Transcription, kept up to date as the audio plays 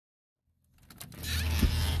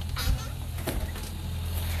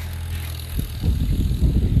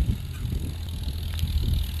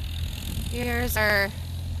Here's our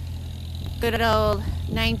good old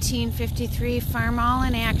 1953 Farmall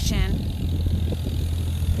in action.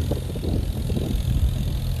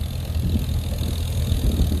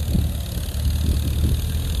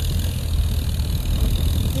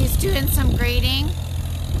 He's doing some grading.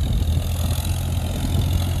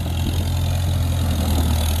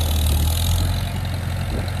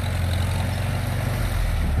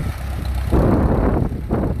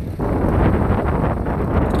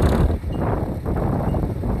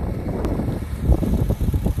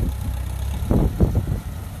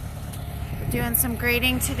 Doing some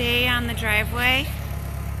grading today on the driveway.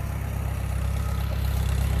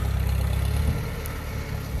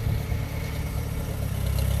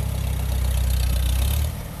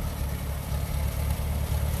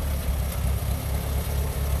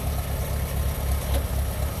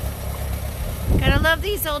 Gotta love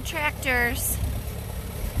these old tractors.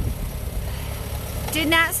 Did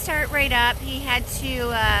not start right up. He had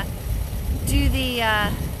to do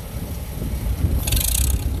the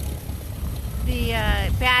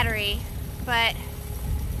battery, but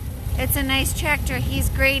it's a nice tractor. He's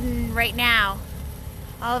grading right now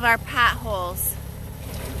all of our potholes.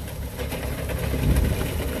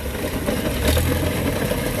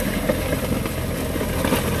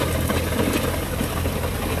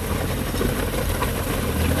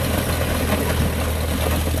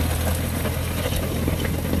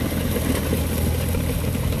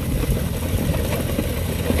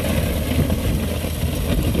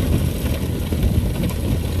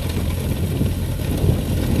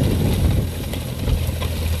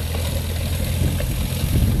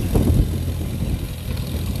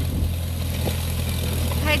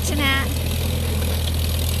 Hi, Jeanette.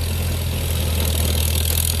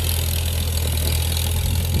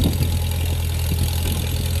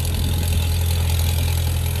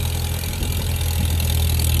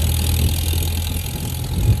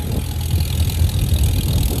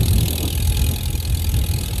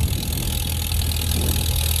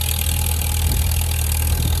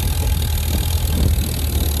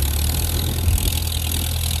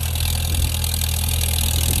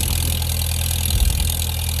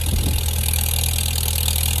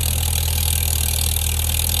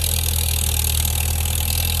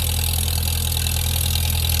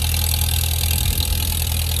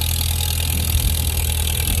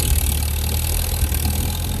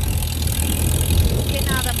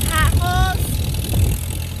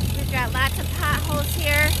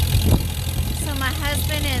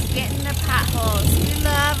 Is getting the potholes. We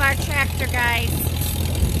love our tractor, guys.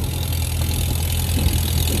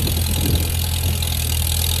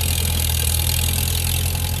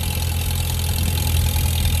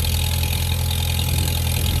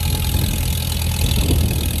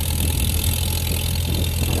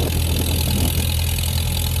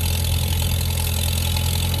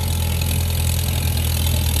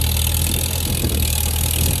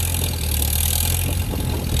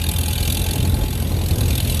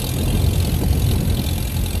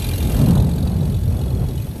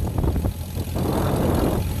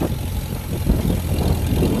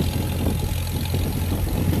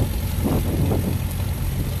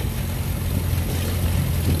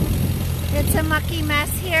 It's a mucky mess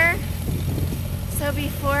here, so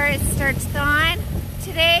before it starts thawing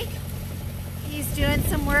today, he's doing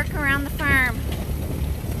some work around the farm.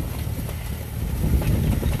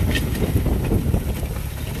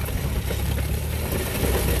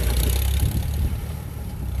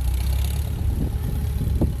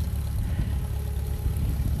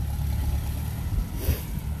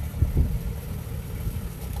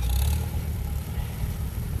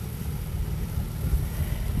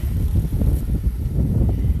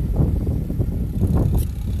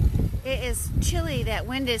 It is chilly. That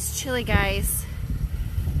wind is chilly, guys.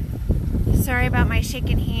 Sorry about my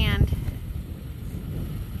shaking hand.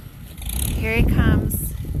 Here he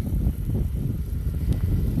comes.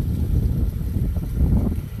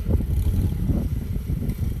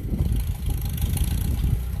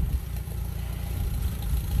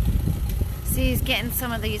 See, he's getting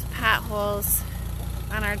some of these potholes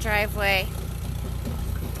on our driveway.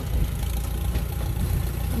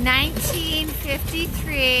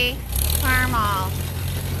 1953 Farmall.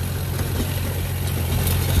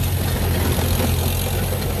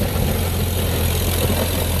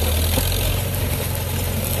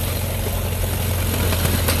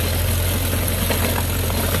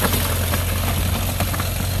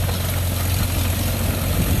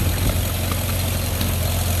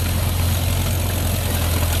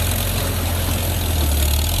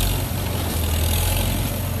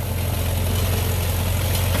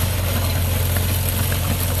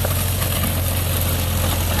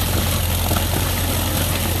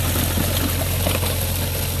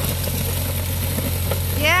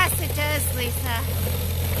 Lisa.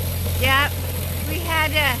 Yep. He had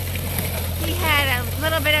a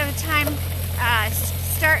little bit of a time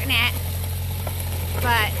starting it,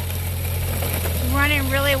 but running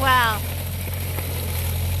really well.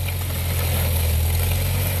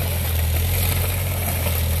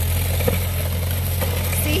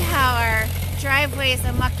 See how our driveway is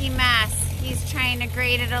a mucky mess. He's trying to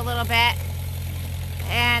grade it a little bit.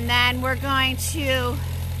 And then we're going to,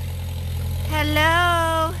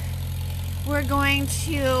 we're going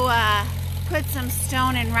to put some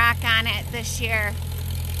stone and rock on it this year.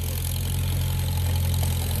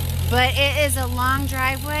 But it is a long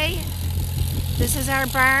driveway. This is our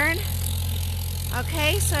barn.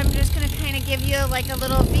 Okay, so I'm just going to kind of give you like a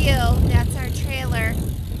little view. That's our trailer.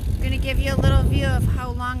 I'm going to give you a little view of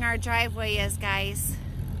how long our driveway is, guys.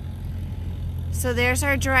 So there's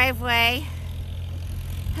our driveway.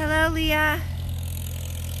 Hello, Leah.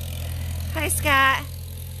 Hi, Scott.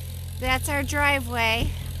 That's our driveway.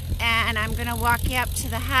 And I'm going to walk you up to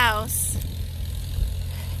the house.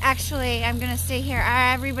 Actually, I'm going to stay here.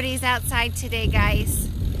 Everybody's outside today, guys.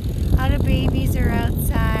 All the babies are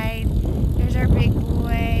outside. There's our big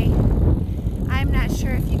boy. I'm not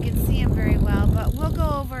sure if you can see him very well, but we'll go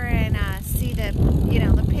over and see the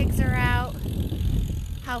pigs are out.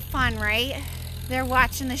 How fun, right? They're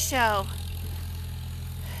watching the show.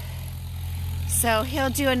 So he'll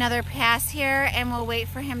do another pass here, and we'll wait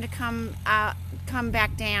for him to come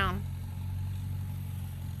back down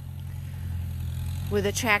with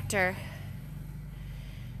a tractor.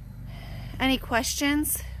 Any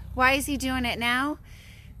questions? Why is he doing it now?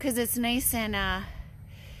 Because it's nice and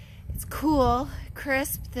it's cool,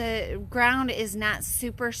 crisp. The ground is not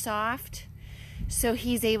super soft, so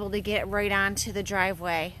he's able to get right onto the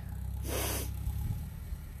driveway.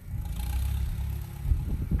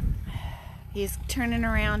 He's turning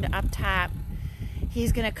around up top.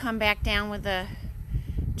 He's going to come back down with the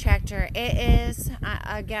tractor. It is,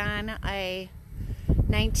 again, a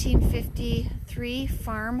 1953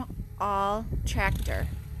 Farmall Tractor.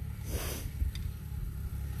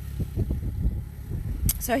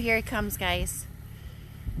 So here he comes, guys.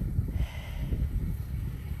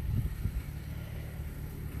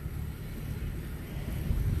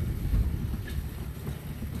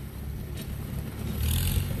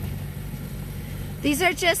 These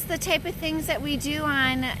are just the type of things that we do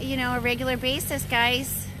on, a regular basis,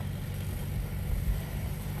 guys.